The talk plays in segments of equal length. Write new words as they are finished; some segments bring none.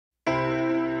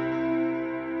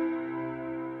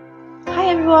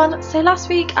everyone, so last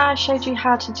week I showed you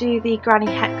how to do the granny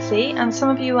hexie, and some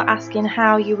of you were asking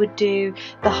how you would do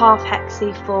the half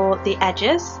hexie for the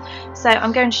edges, so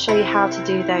I'm going to show you how to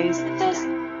do those.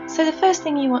 So the first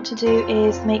thing you want to do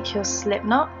is make your slip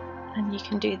knot, and you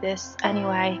can do this any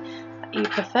way that you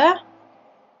prefer.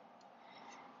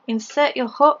 Insert your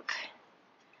hook,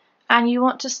 and you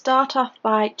want to start off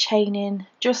by chaining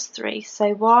just 3,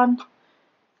 so 1,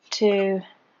 2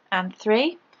 and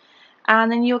 3.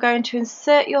 And then you're going to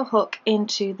insert your hook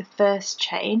into the first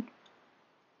chain,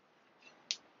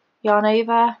 yarn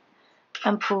over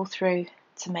and pull through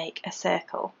to make a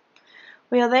circle.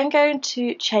 We are then going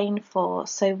to chain 4,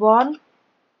 so 1,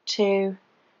 2,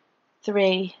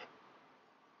 3,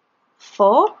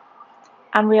 4,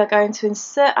 and we are going to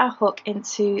insert our hook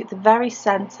into the very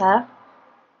centre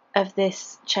of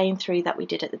this chain 3 that we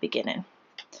did at the beginning.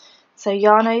 So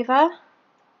yarn over,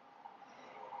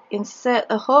 insert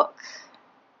the hook,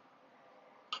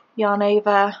 yarn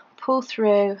over, pull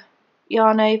through,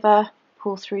 yarn over,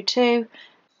 pull through 2,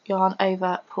 yarn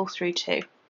over, pull through 2.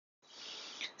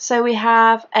 So we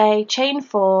have a chain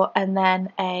 4 and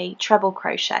then a treble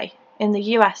crochet. In the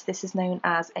US this is known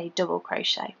as a double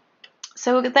crochet.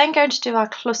 So we're then going to do our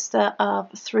cluster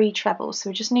of 3 trebles. So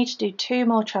we just need to do 2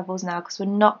 more trebles now because we're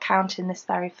not counting this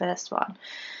very first one.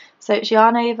 So it's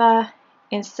yarn over,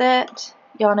 insert,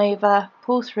 yarn over,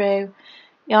 pull through,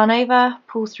 yarn over,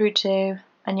 pull through 2,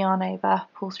 and yarn over,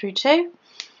 pull through 2.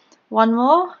 One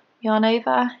more, yarn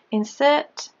over,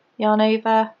 insert, yarn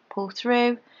over, pull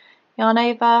through, yarn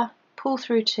over, pull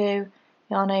through 2,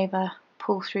 yarn over,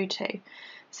 pull through 2.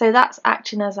 So that's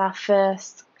acting as our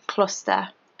first cluster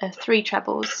of 3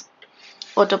 trebles,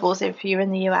 or doubles if you're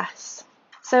in the US.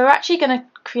 So we're actually going to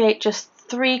create just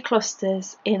 3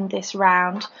 clusters in this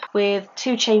round with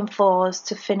 2 chain 4s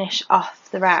to finish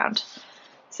off the round.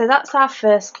 So that's our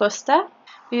first cluster.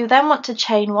 We then want to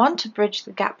chain 1 to bridge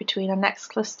the gap between our next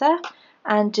cluster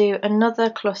and do another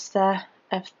cluster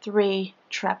of 3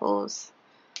 trebles.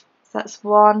 So that's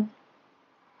 1,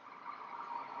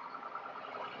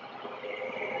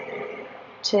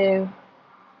 2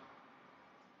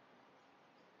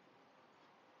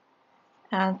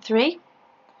 and 3.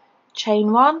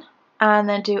 Chain 1 and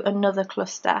then do another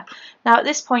cluster. Now at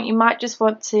this point you might just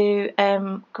want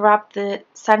to grab the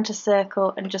centre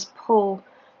circle and just pull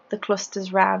the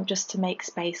clusters round just to make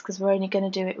space, because we're only going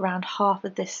to do it round half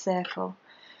of this circle.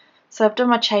 So I've done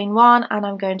my chain 1 and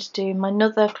I'm going to do my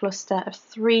another cluster of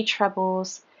 3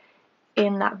 trebles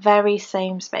in that very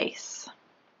same space.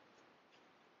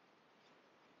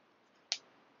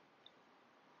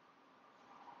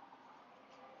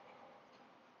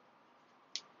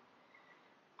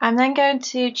 I'm then going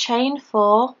to chain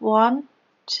 4, 1,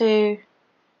 2,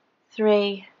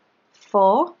 3,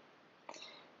 4.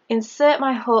 Insert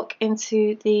my hook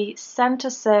into the centre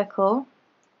circle,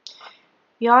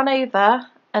 yarn over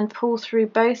and pull through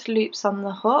both loops on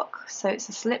the hook, so it's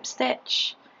a slip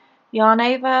stitch, yarn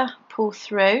over, pull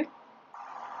through,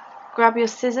 grab your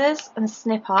scissors and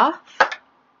snip off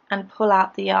and pull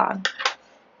out the yarn,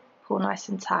 pull nice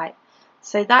and tight.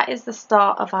 So that is the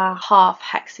start of our half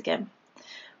hexagon.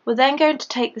 We're then going to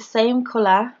take the same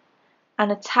colour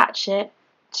and attach it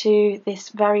to this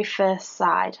very first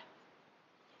side.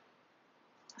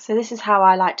 So this is how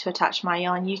I like to attach my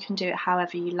yarn. You can do it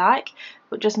however you like,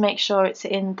 but just make sure it's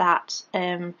in that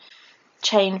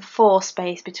chain 4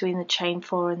 space between the chain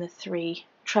 4 and the 3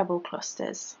 treble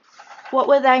clusters. What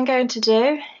we're then going to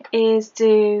do is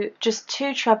do just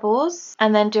 2 trebles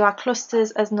and then do our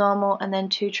clusters as normal and then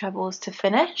 2 trebles to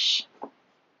finish.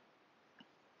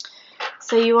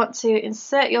 So you want to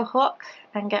insert your hook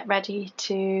and get ready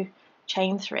to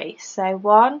chain 3. So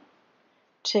 1,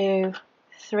 2,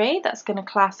 3, that's going to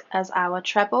class as our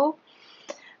treble,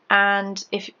 and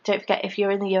don't forget, if you're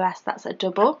in the US that's a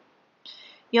double.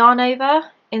 Yarn over,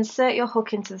 insert your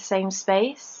hook into the same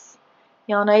space,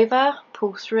 yarn over,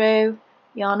 pull through,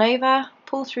 yarn over,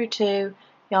 pull through 2,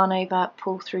 yarn over,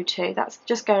 pull through 2. That's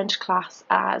just going to class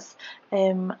as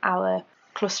our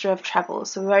cluster of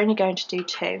trebles, so we're only going to do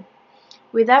 2.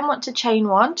 We then want to chain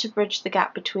 1 to bridge the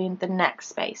gap between the next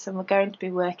space, and we're going to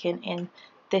be working in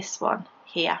this one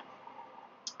here.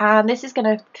 And this is going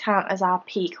to count as our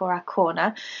peak or our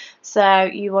corner. So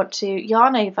you want to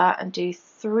yarn over and do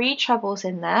 3 trebles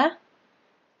in there.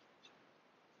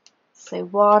 So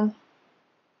 1,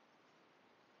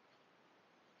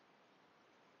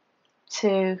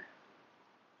 2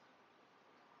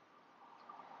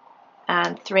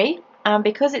 and 3. And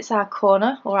because it's our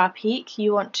corner or our peak,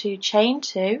 you want to chain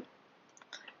 2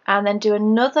 and then do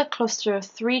another cluster of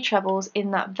 3 trebles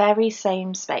in that very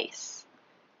same space.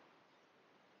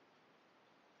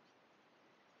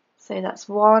 So that's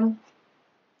 1,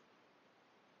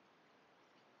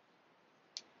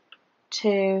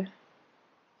 2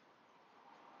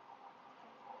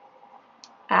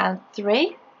 and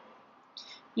 3.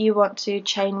 You want to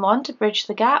chain 1 to bridge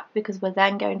the gap because we're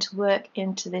then going to work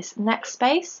into this next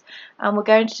space, and we're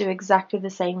going to do exactly the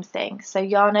same thing. So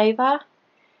yarn over,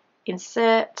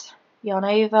 insert, yarn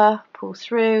over, pull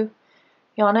through,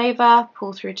 yarn over,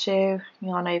 pull through 2,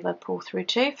 yarn over, pull through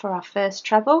 2 for our first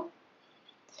treble.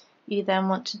 You then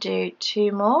want to do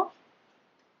 2 more.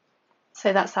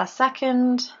 So that's our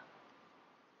second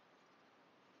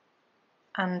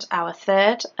and our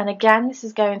third, and again this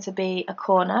is going to be a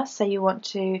corner, so you want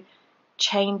to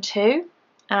chain 2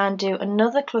 and do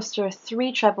another cluster of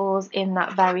 3 trebles in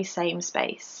that very same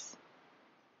space.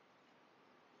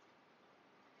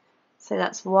 So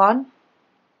that's 1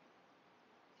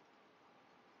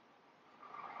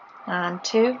 and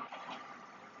 2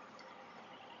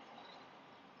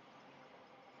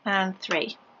 and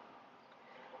 3.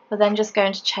 We're then just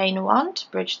going to chain 1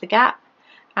 to bridge the gap,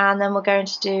 and then we're going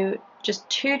to do just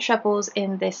 2 trebles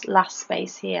in this last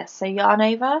space here. So yarn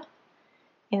over,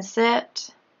 insert,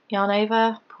 yarn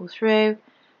over, pull through,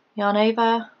 yarn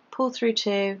over, pull through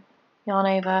 2, yarn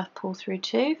over, pull through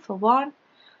 2 for 1,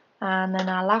 and then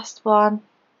our last one,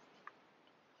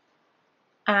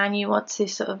 and you want to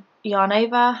sort of yarn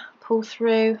over, pull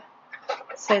through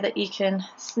so that you can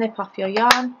snip off your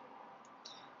yarn,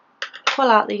 pull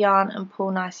out the yarn and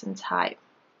pull nice and tight.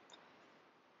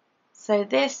 So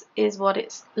this is what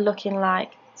it's looking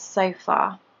like so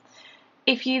far.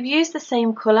 If you've used the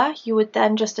same colour, you would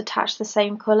then just attach the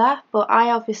same colour, but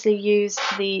I obviously used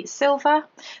the silver,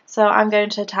 so I'm going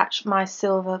to attach my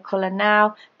silver colour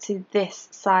now to this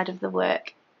side of the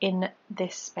work in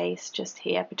this space just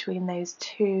here between those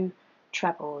 2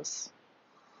 trebles.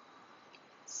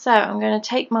 So I'm going to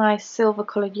take my silver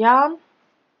coloured yarn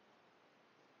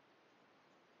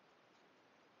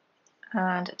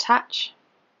and attach.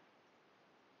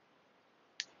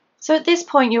 So at this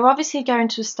point you're obviously going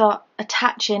to start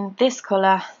attaching this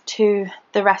colour to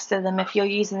the rest of them if you're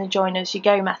using the join as you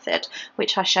go method,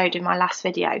 which I showed in my last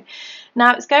video.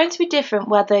 Now it's going to be different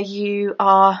whether you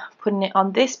are putting it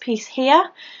on this piece here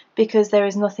because there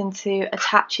is nothing to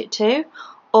attach it to,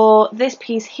 or this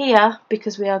piece here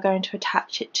because we are going to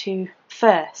attach it to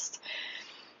first.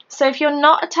 So if you're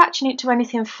not attaching it to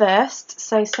anything first,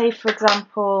 so say for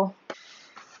example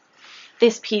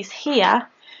this piece here,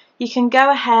 you can go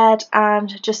ahead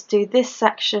and just do this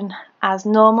section as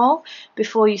normal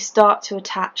before you start to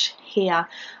attach here.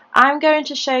 I'm going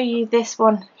to show you this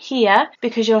one here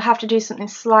because you'll have to do something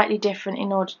slightly different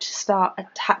in order to start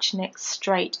attaching it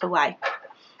straight away.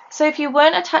 So if you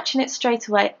weren't attaching it straight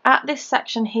away, at this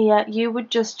section here you would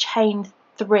just chain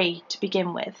 3 to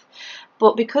begin with.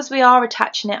 But because we are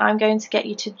attaching it, I'm going to get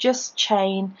you to just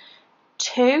chain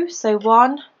 2, so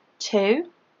 1, 2.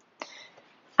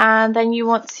 And then you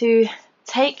want to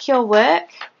take your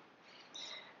work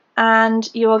and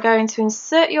you are going to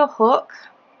insert your hook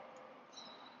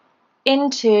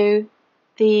into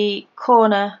the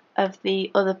corner of the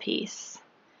other piece.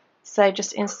 So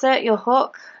just insert your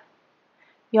hook,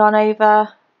 yarn over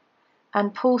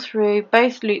and pull through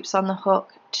both loops on the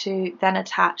hook to then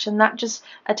attach, and that just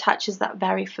attaches that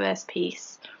very first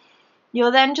piece.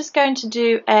 You're then just going to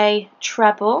do a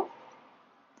treble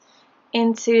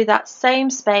into that same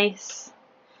space,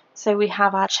 so we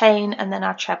have our chain and then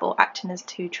our treble acting as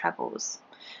 2 trebles.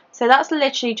 So that's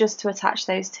literally just to attach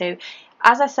those 2.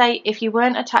 As I say, if you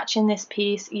weren't attaching this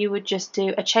piece, you would just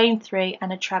do a chain 3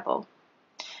 and a treble,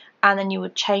 and then you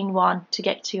would chain 1 to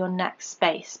get to your next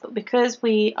space. But because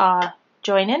we are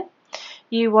joining,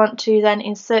 you want to then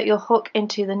insert your hook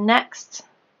into the next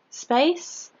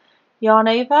space, yarn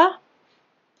over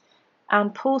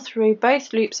and pull through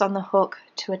both loops on the hook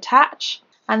to attach,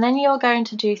 and then you're going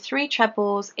to do 3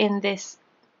 trebles in this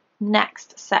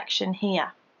next section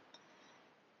here.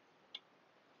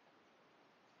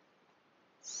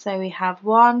 So we have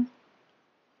 1,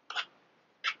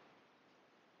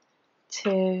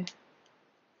 2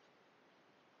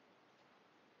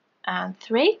 and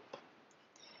 3.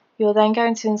 You're then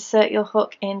going to insert your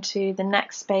hook into the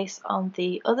next space on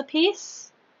the other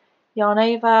piece, yarn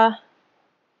over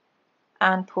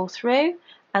and pull through,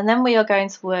 and then we are going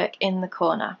to work in the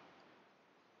corner.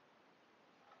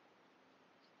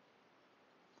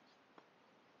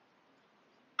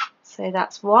 So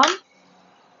that's 1,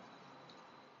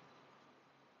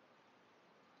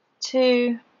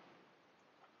 2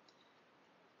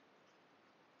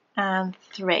 and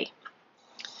 3.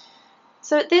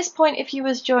 So at this point, if you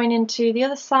was joining to the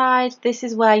other side, this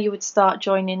is where you would start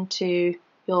joining to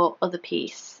your other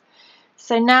piece.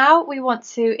 So now we want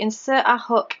to insert our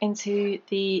hook into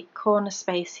the corner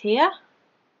space here,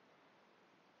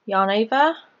 yarn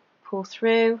over, pull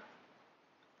through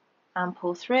and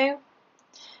pull through,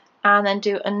 and then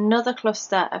do another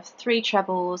cluster of 3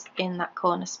 trebles in that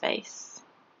corner space.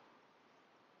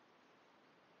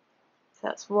 So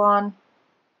that's 1,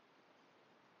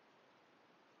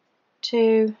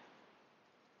 2,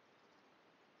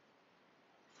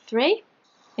 3.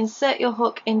 Insert your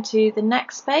hook into the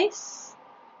next space,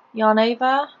 yarn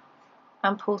over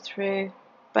and pull through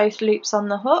both loops on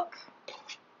the hook,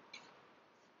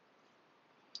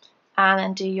 and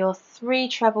then do your 3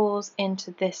 trebles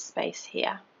into this space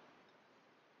here.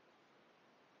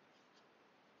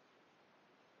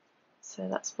 So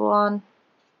that's 1,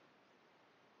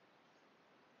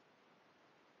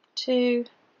 2,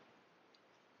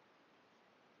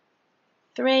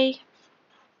 3.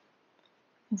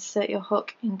 Insert your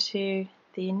hook into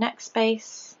the next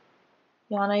space,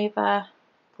 yarn over,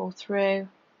 pull through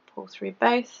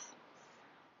both,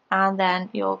 and then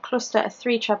your cluster of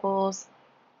 3 trebles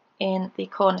in the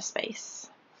corner space.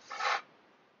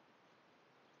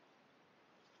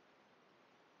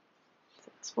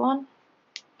 So that's 1,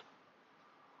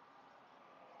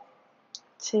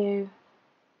 2,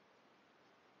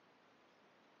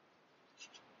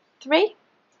 3.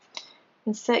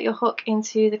 Insert your hook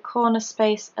into the corner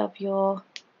space of your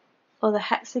other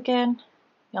hexagon,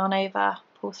 yarn over,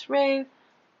 pull through,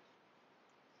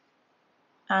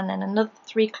 and then another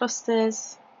 3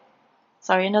 trebles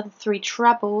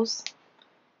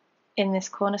in this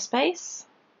corner space.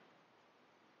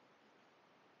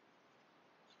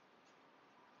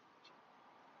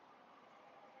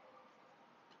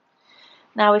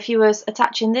 Now if you was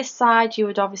attaching this side, you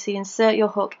would obviously insert your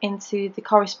hook into the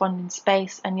corresponding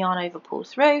space and yarn over, pull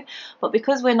through, but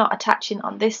because we're not attaching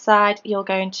on this side, you're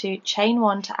going to chain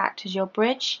 1 to act as your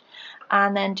bridge,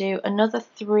 and then do another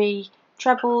 3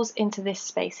 trebles into this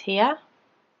space here.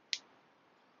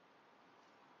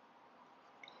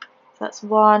 So that's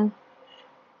 1,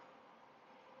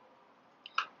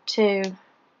 2,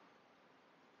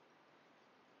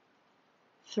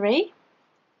 3.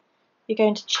 You're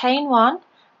going to chain 1,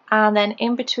 and then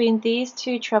in between these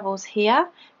 2 trebles here,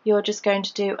 you're just going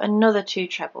to do another 2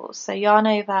 trebles. So yarn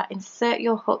over, insert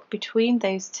your hook between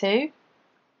those 2,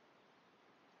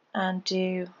 and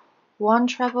do 1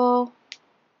 treble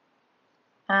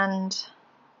and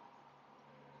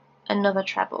another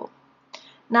treble.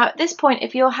 Now at this point,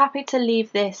 if you're happy to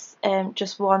leave this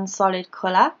just one solid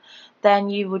colour, then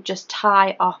you would just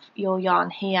tie off your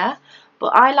yarn here.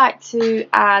 But I like to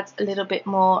add a little bit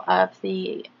more of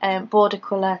the border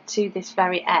colour to this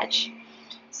very edge.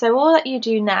 So all that you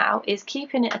do now is,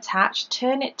 keeping it attached,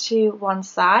 turn it to one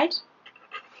side,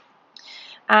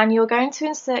 and you're going to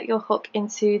insert your hook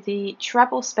into the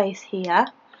treble space here,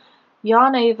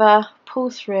 yarn over, pull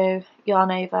through,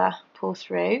 yarn over, pull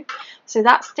through. So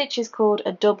that stitch is called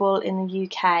a double in the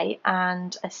UK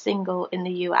and a single in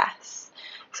the US.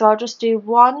 So I'll just do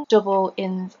 1 double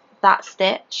in that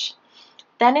stitch.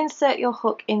 Then insert your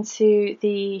hook into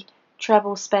the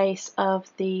treble space of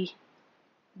the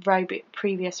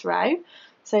previous row.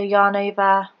 So yarn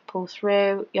over, pull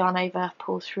through, yarn over,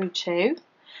 pull through 2,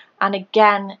 and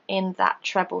again in that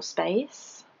treble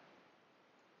space.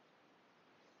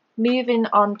 Moving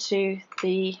on to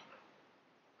the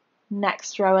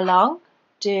next row along,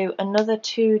 do another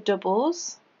 2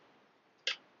 doubles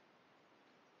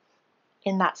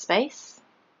in that space.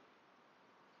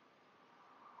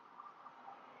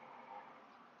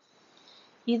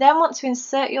 You then want to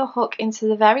insert your hook into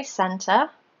the very centre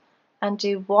and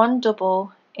do 1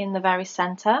 double in the very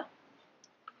centre,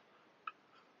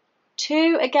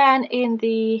 2 again in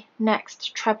the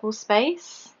next treble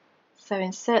space. So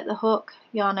insert the hook,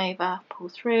 yarn over, pull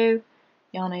through,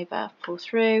 yarn over, pull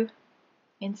through,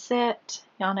 insert,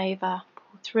 yarn over,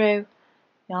 pull through,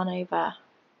 yarn over,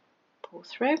 pull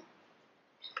through,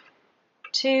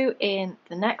 2 in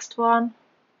the next one.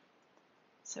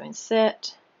 So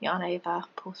insert, yarn over,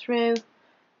 pull through,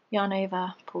 yarn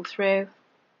over, pull through,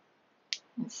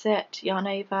 insert, yarn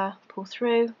over, pull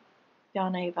through,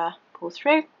 yarn over, pull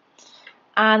through,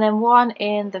 and then 1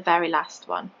 in the very last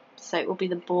one. So it will be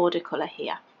the border colour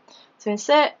here. So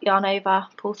insert, yarn over,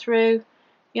 pull through,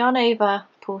 yarn over,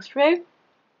 pull through.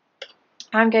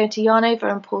 I'm going to yarn over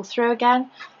and pull through again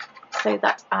so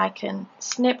that I can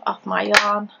snip off my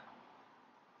yarn,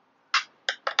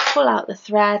 pull out the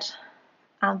thread,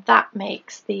 and that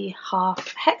makes the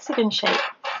half hexagon shape.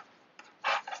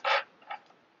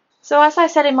 So as I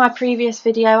said in my previous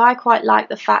video, I quite like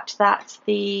the fact that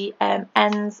the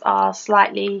ends are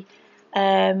slightly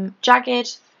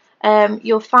jagged,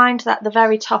 You'll find that the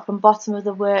very top and bottom of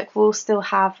the work will still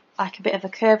have like a bit of a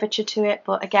curvature to it,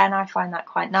 but again, I find that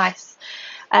quite nice.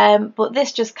 But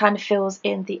this just kind of fills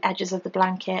in the edges of the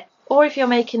blanket. Or if you're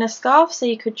making a scarf, so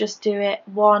you could just do it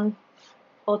 1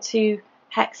 or 2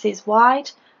 hexes wide,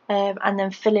 and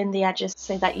then fill in the edges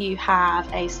so that you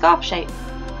have a scarf shape,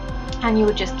 and you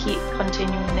would just keep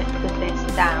continuing with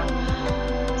this down.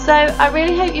 So I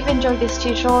really hope you've enjoyed this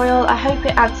tutorial. I hope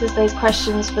it answers those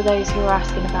questions for those who are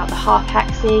asking about the half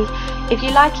hexie. If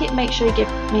you like it, make sure you give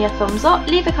me a thumbs up,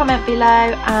 leave a comment below,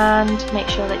 and make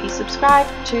sure that you subscribe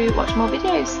to watch more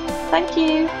videos. Thank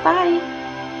you, bye!